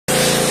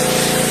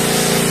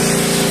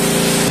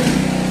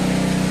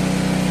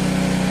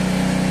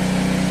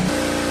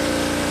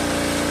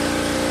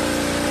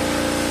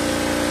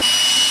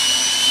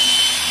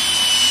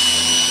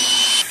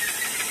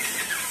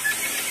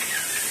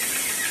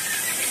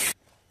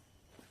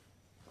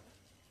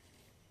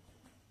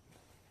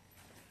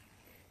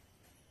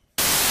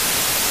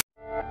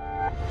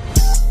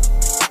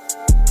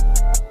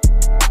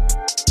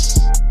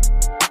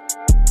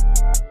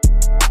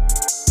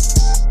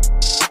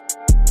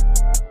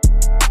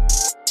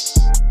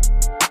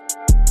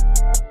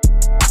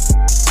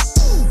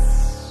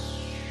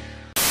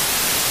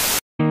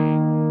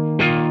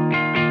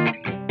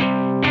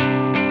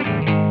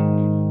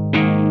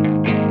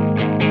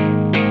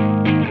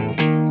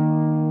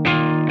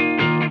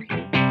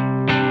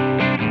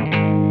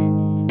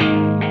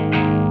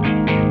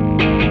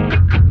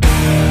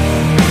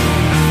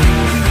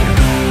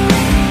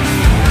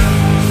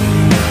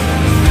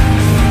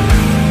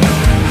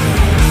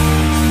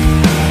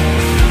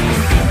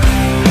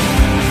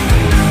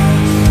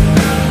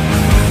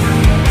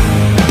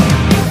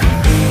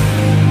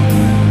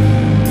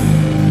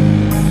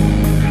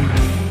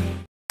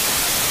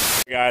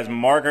guys?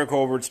 Marco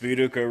Colbert's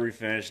Speedo Co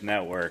Refinish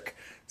Network.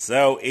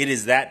 So it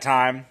is that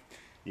time.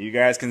 You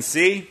guys can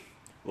see,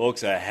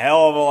 looks a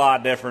hell of a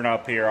lot different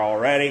up here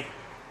already.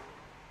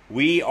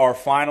 We are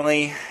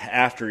finally,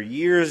 after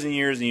years and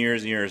years and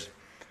years and years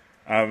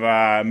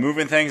of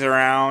moving things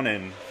around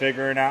and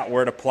figuring out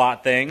where to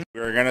plot things,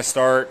 we're going to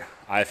start.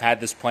 I've had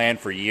this plan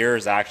for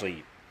years,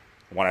 actually,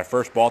 when I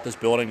first bought this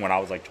building when I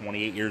was like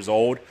 28 years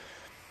old,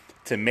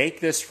 to make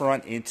this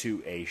front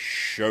into a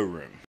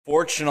showroom.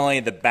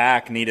 Fortunately, the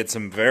back needed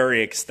some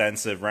very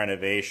extensive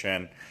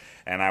renovation,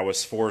 and I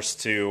was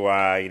forced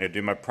to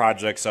do my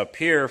projects up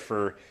here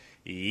for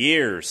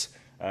years.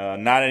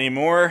 Not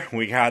anymore.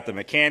 We got the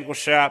mechanical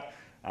shop,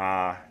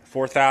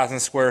 4,000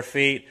 square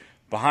feet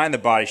behind the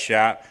body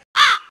shop,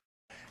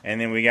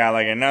 and then we got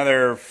like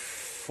another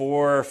 4,000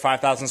 or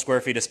 5,000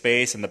 square feet of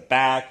space in the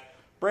back.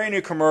 Brand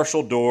new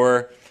commercial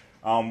door.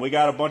 We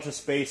got a bunch of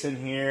space in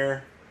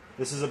here.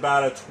 This is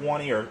about a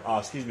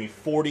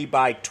 40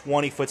 by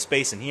 20 foot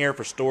space in here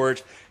for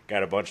storage.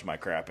 Got a bunch of my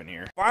crap in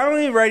here.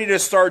 Finally ready to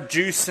start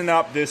juicing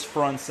up this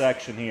front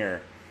section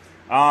here.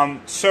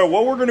 So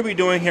what we're going to be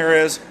doing here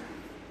is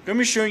going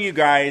to be showing you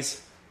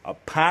guys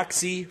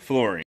epoxy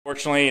flooring.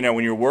 Fortunately,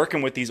 when you're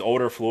working with these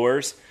older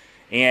floors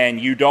and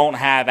you don't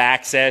have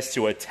access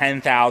to a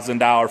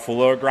 $10,000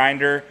 floor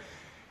grinder,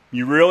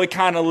 you're really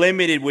kind of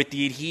limited with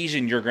the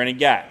adhesion you're going to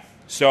get.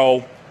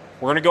 So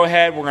we're going to go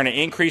ahead, we're going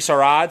to increase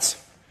our odds.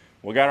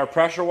 We got our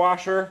pressure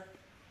washer.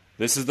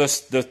 This is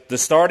the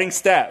starting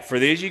step. For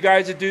these of you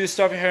guys that do this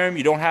stuff at home,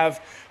 you don't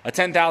have a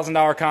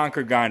 $10,000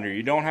 concrete grinder.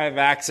 You don't have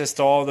access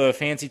to all the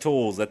fancy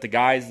tools that the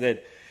guys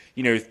that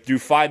do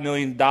 $5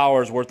 million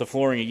worth of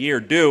flooring a year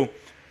do.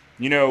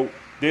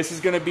 This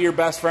is going to be your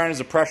best friend, is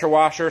a pressure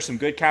washer, some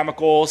good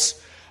chemicals,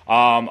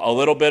 a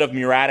little bit of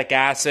muriatic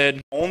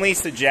acid. Only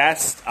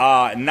suggest,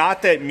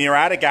 not that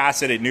muriatic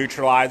acid, it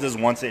neutralizes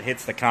once it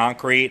hits the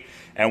concrete,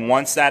 and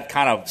once that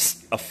kind of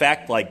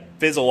effect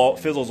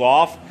fizzles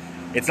off,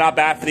 it's not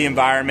bad for the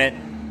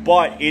environment,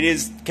 but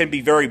it can be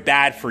very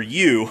bad for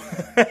you.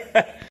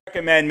 I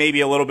recommend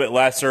maybe a little bit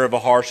lesser of a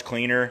harsh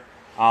cleaner.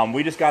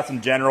 We just got some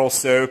General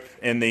soap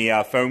in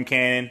the foam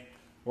cannon.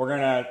 We're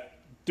gonna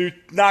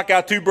knock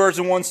out two birds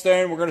in one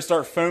stone. We're gonna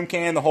start foam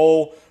canning the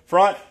whole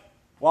front.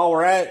 While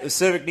we're at it, the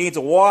Civic needs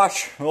a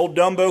wash, an old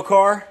Dumbo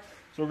car.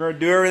 So we're gonna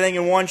do everything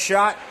in one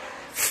shot.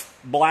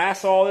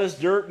 Blast all this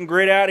dirt and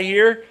grit out of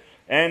here,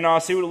 and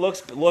see what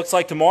it looks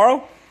like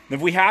tomorrow. And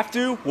if we have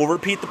to, we'll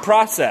repeat the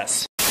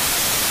process.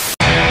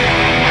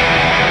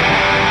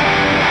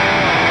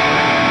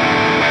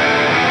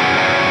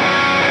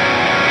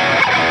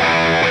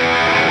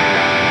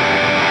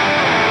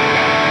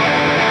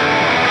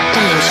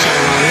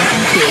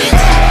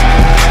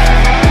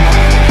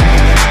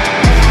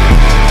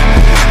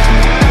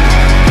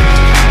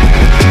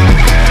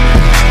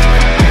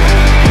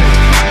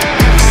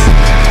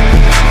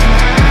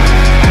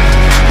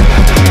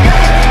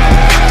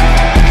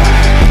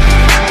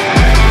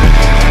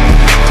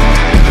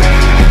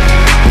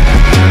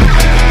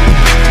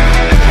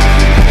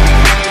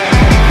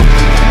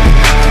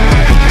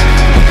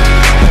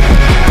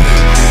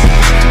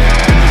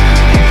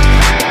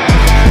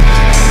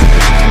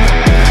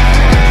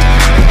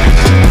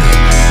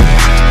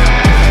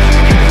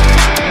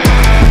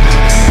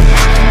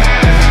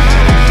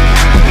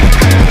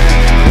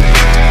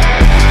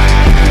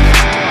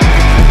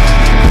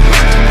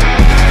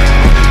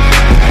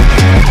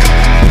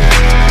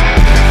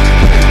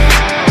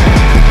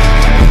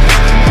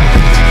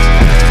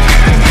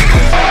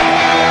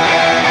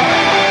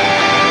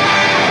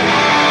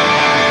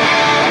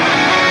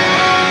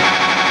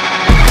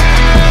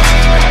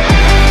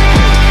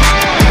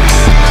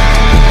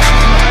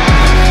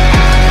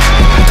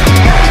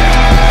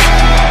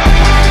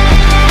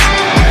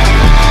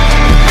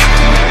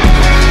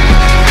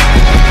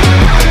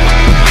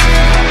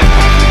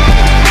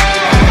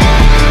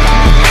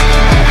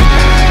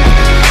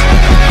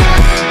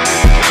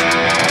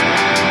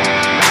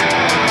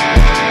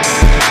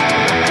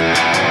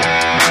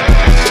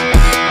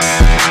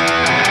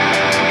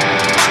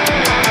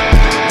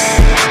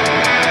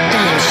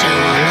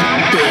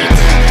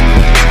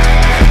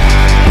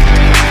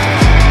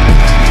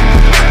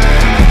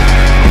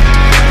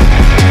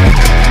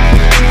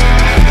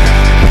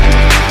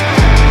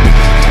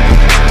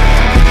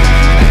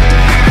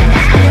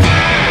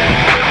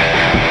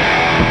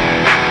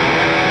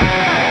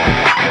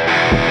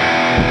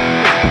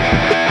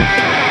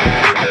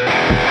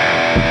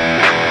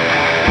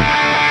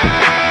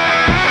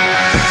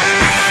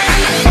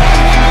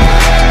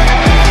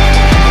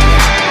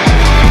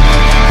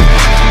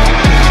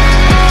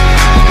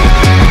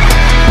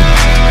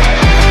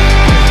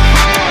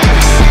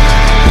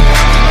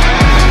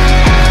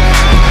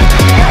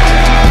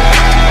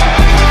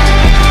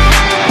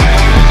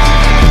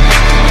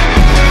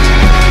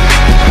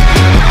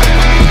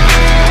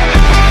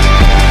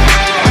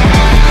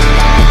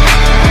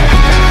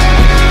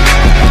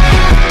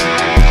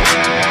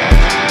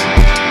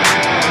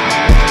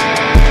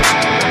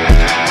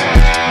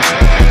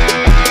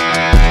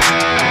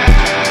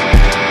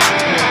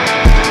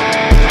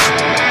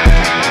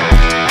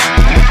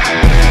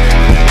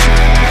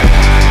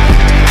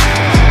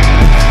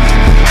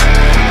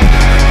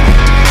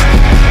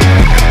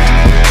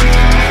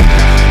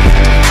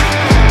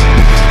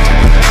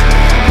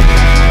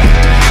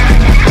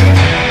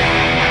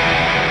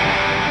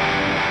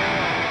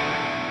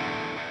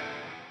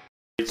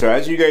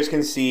 as you guys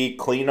can see,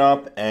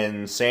 cleanup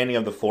and sanding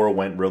of the floor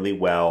went really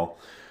well.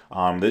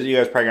 Those of you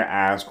guys probably going to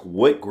ask,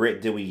 what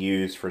grit did we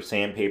use for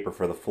sandpaper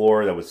for the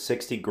floor? That was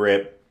 60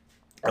 grit.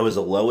 That was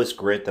the lowest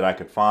grit that I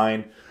could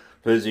find.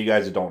 For those of you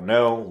guys that don't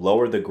know,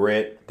 lower the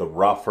grit, the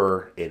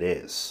rougher it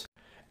is.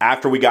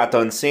 After we got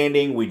done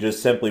sanding, we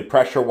just simply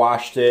pressure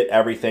washed it,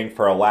 everything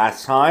for a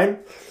last time.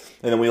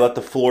 And then we let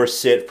the floor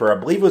sit for, I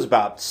believe it was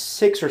about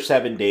 6 or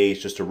 7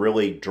 days just to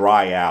really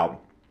dry out.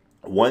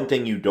 One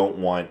thing you don't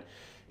want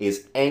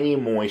is any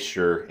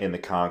moisture in the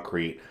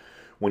concrete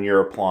when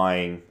you're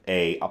applying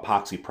a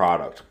epoxy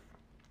product.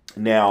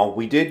 Now,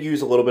 we did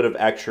use a little bit of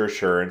extra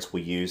assurance.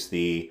 We used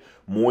the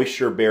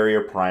moisture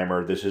barrier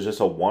primer. This is just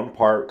a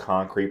 1-part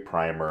concrete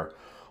primer.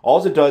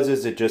 All it does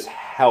is it just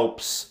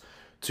helps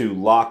to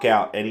lock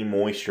out any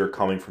moisture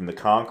coming from the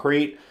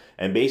concrete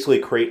and basically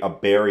create a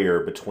barrier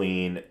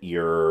between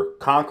your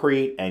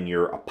concrete and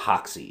your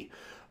epoxy.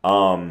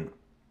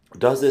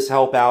 Does this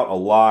help out a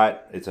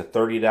lot? It's a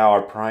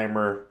 $30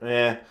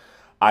 primer.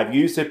 I've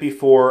used it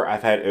before.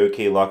 I've had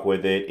okay luck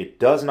with it. It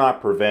does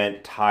not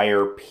prevent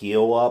tire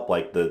peel up,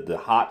 like the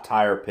hot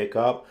tire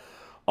pickup,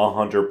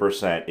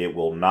 100%. It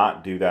will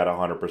not do that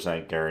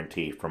 100%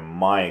 guaranteed from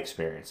my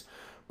experience.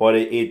 But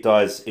it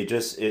does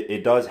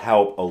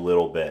help a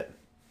little bit.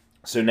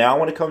 So now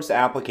when it comes to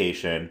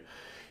application,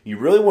 you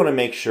really want to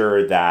make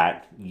sure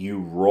that you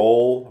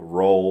roll.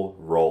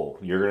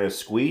 You're going to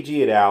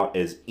squeegee it out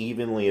as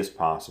evenly as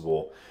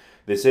possible.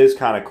 This is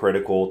kind of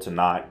critical to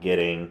not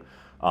getting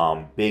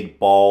big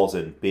balls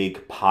and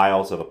big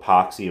piles of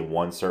epoxy in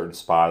one certain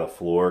spot of the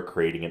floor,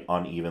 creating an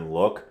uneven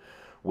look,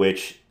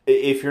 which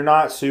if you're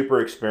not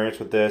super experienced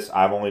with this,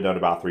 I've only done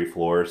about 3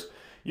 floors,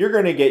 you're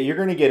going to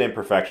get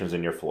imperfections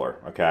in your floor,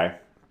 okay?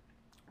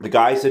 The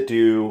guys that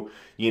do,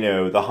 the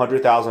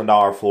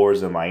 $100,000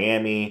 floors in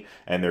Miami,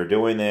 and they're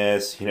doing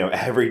this,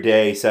 every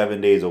day, 7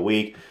 days a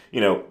week,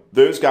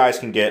 those guys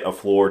can get a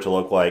floor to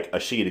look like a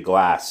sheet of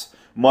glass,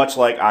 much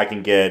like I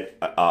can get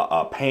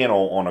a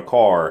panel on a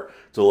car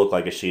to look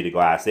like a sheet of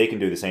glass. They can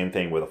do the same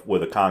thing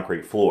with a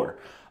concrete floor.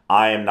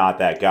 I am not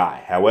that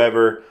guy.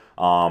 However,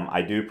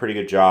 I do a pretty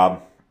good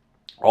job.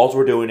 All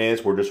we're doing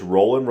is we're just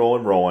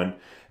rolling.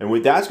 And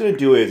what that's going to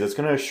do is it's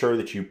going to assure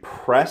that you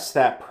press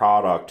that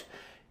product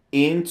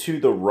into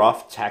the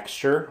rough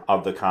texture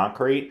of the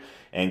concrete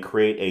and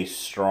create a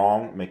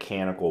strong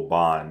mechanical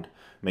bond.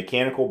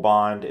 Mechanical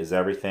bond is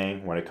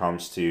everything when it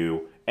comes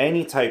to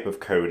any type of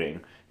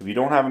coating. If you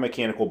don't have a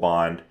mechanical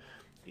bond,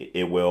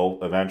 it will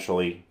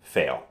eventually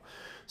fail.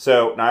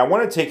 So now I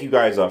want to take you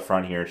guys up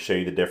front here and show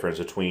you the difference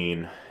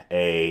between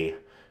a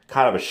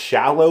kind of a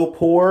shallow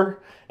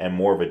pour and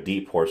more of a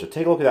deep pour. So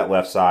take a look at that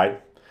left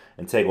side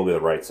and take a look at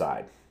the right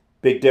side.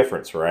 Big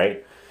difference,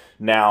 right?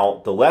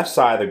 Now, the left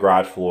side of the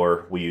garage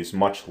floor, we use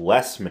much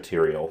less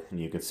material. And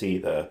you can see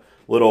the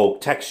little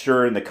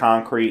texture in the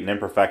concrete and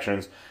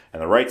imperfections.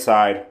 And the right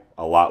side,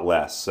 a lot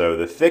less. So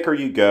the thicker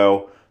you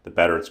go, the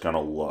better it's going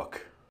to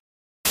look.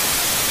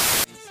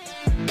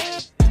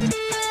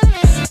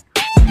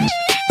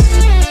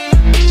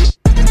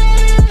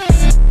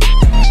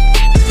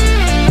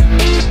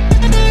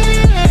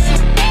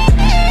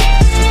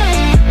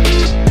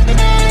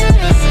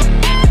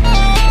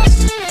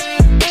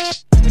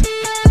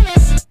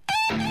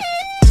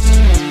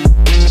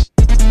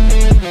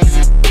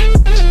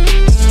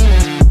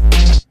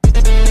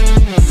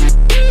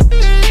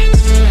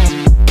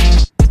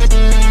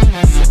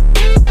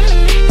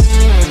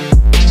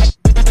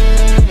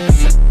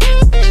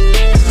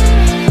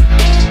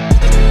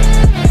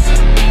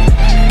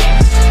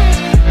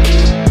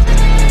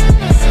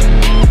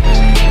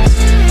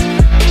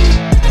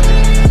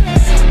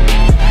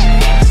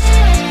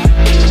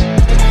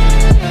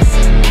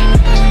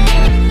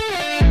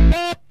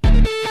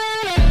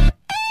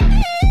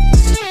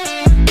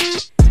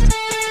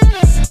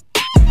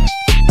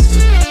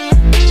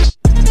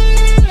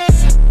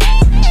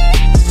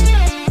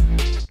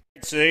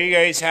 So there you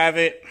guys have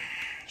it.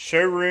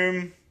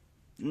 Showroom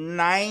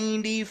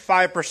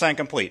 95%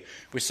 complete.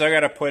 We still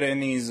got to put in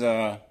these,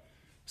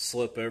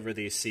 slip over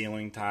these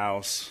ceiling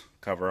tiles,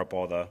 cover up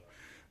all the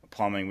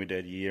plumbing we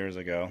did years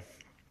ago.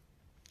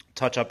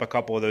 Touch up a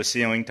couple of those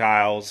ceiling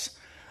tiles.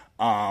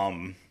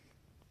 Like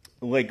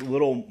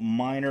little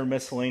minor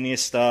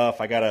miscellaneous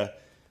stuff. I got to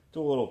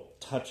do a little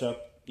touch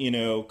up,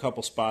 a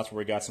couple spots where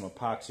we got some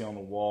epoxy on the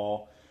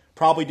wall.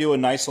 Probably do a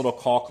nice little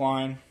caulk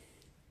line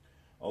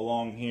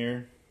along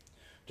here,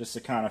 just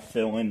to kind of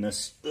fill in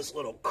this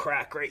little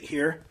crack right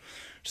here.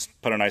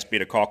 Just put a nice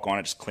bead of caulk on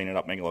it, just clean it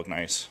up, make it look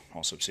nice.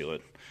 Also seal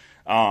it.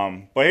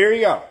 But here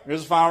you go.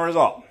 Here's the final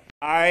result.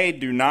 I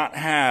do not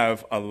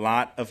have a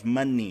lot of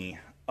money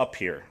up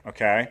here,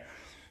 okay?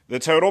 The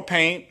total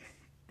paint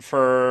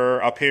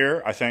for up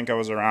here, I think I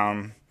was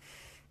around,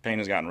 paint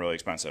has gotten really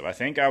expensive. I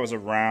think I was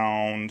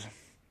around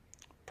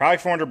probably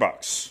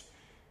 $400,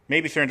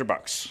 maybe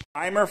 $300.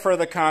 Primer for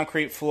the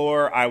concrete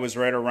floor, I was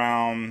right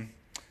around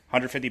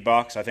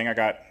 $150. I think I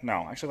got,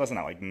 no, actually less than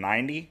that, like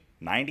 90.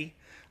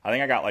 I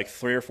think I got like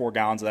 3 or 4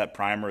 gallons of that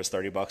primer. Is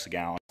 $30 a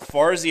gallon. As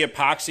far as the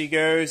epoxy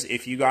goes,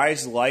 if you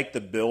guys like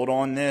the build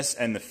on this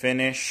and the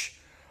finish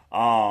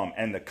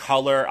and the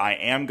color, I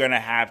am going to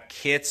have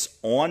kits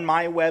on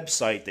my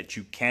website that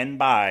you can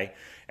buy,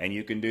 and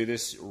you can do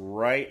this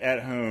right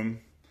at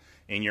home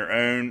in your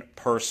own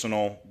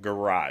personal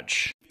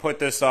garage. Put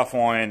this stuff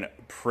on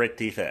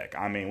pretty thick.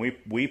 I mean,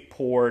 we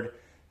poured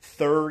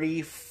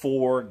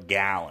 34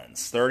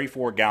 gallons of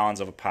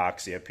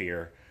epoxy up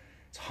here.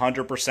 It's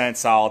 100%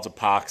 solids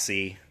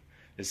epoxy.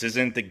 This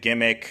isn't the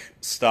gimmick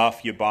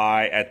stuff you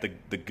buy at the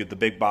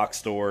big box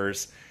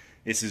stores.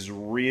 This is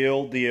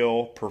real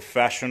deal,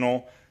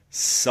 professional,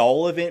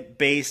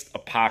 solvent-based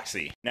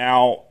epoxy.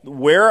 Now,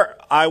 where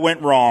I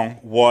went wrong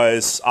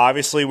was,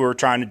 obviously, we were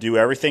trying to do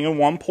everything in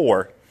one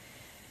pour.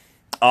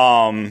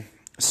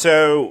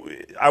 So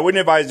I wouldn't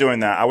advise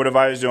doing that. I would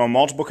advise doing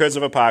multiple coats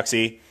of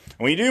epoxy.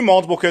 When you do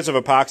multiple coats of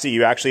epoxy,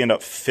 you actually end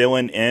up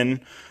filling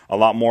in a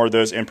lot more of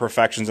those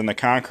imperfections in the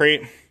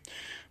concrete.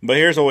 But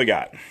here's what we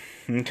got,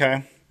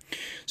 okay?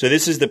 So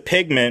this is the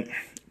pigment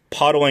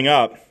puddling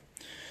up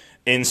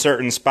in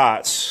certain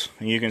spots.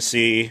 And you can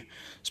see,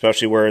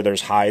 especially where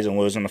there's highs and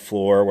lows on the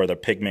floor, where the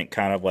pigment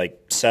kind of like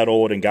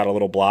settled and got a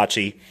little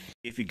blotchy.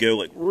 If you go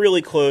like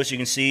really close, you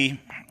can see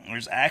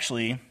there's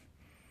actually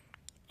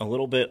a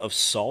little bit of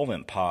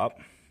solvent pop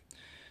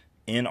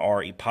in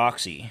our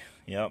epoxy.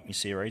 Yep, you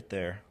see it right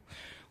there.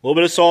 A little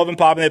bit of solvent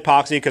pop in the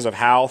epoxy because of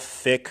how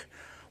thick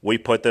we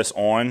put this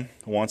on.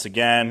 Once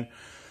again,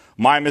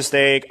 my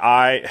mistake.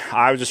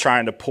 I was just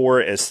trying to pour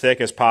it as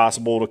thick as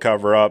possible to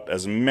cover up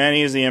as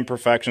many of the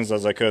imperfections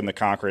as I could in the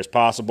concrete as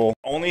possible.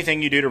 Only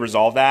thing you do to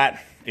resolve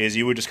that is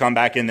you would just come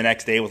back in the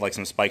next day with like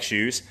some spike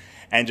shoes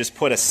and just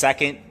put a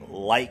second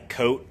light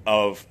coat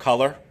of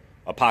color,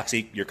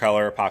 epoxy, your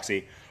color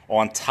epoxy,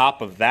 on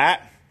top of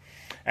that.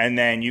 And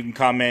then you can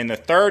come in the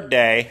third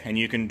day and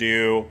you can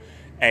do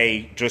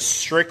a just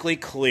strictly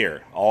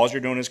clear. All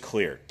you're doing is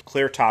clear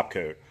top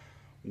coat.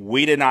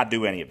 We did not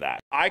do any of that.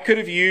 I could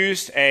have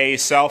used a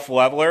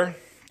self-leveler,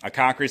 a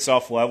concrete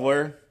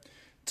self-leveler,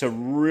 to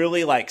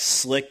really like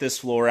slick this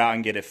floor out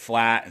and get it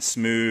flat and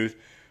smooth.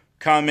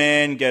 Come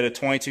in, get a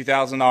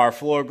 $22,000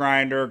 floor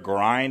grinder,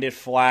 grind it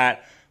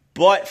flat.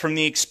 But from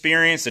the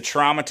experience, the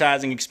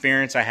traumatizing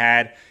experience I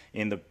had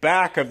in the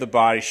back of the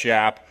body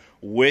shop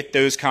with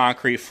those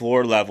concrete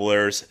floor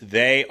levelers,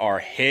 they are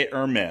hit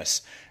or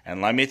miss.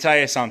 And let me tell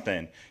you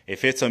something,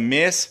 if it's a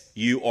miss,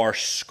 you are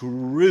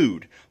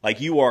screwed.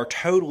 Like, you are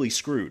totally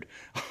screwed.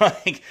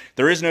 Like,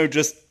 there is no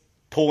just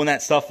pulling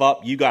that stuff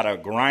up. You got to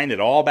grind it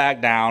all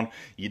back down.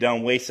 You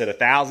done wasted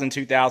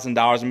 $1,000,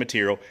 $2,000 of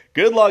material.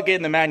 Good luck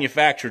getting the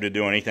manufacturer to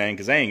do anything,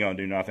 because they ain't going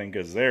to do nothing,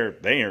 because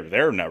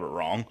they're never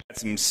wrong.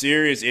 Some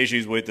serious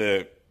issues with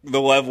the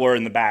leveler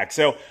in the back.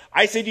 So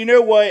I said, you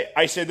know what?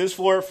 I said, this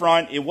floor up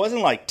front, it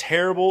wasn't like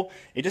terrible.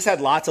 It just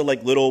had lots of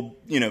like little,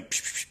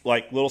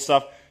 like little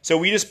stuff. So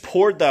we just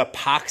poured the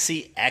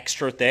epoxy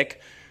extra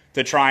thick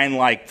to try and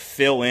like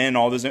fill in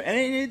all those, and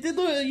it did,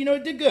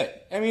 it did good.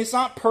 I mean, it's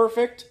not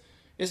perfect.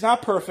 It's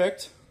not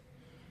perfect,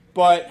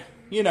 but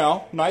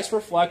nice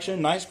reflection,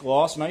 nice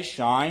gloss, nice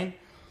shine.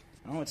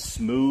 It's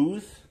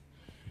smooth.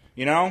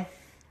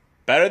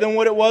 Better than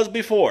what it was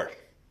before.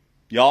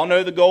 Y'all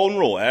know the golden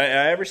rule.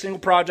 Every single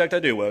project I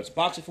do, whether it's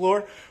epoxy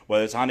floor,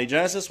 whether it's Honda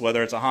Genesis,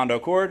 whether it's a Honda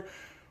Accord,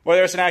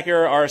 whether it's an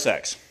Acura RSX,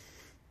 it's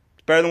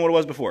better than what it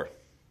was before.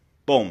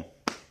 Boom.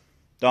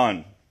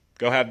 Done.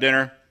 Go have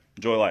dinner.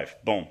 Enjoy life.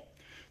 Boom.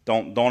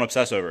 Don't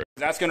obsess over it.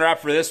 That's going to wrap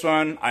for this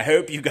one. I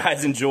hope you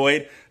guys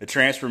enjoyed the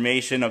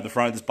transformation of the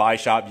front of this body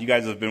shop. You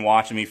guys have been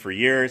watching me for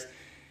years.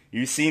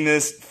 You've seen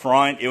this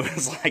front. It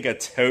was like a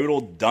total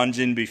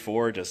dungeon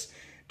before. Just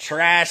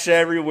trash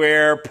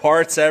everywhere,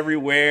 parts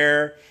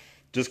everywhere,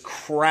 just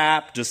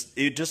crap.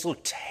 It just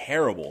looked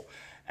terrible.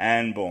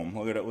 And boom,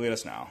 look at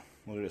us now.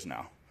 Look at us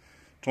now.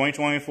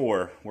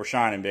 2024, we're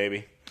shining,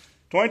 baby.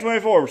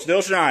 2024, we're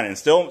still shining,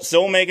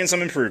 still making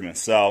some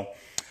improvements. So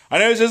I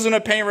know this isn't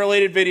a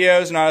paint-related video,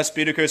 it's not a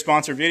Spedico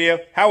sponsored video.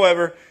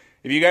 However,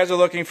 if you guys are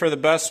looking for the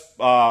best,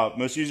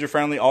 most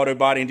user-friendly auto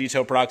body and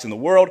detail products in the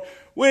world,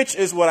 which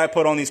is what I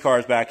put on these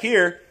cars back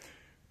here,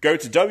 go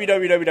to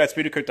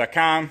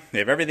www.spedico.com. They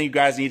have everything you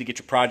guys need to get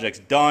your projects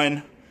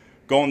done.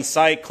 Go on the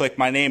site, click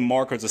my name,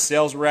 Mark, as a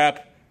sales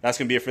rep. That's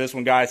going to be it for this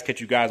one, guys.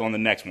 Catch you guys on the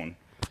next one.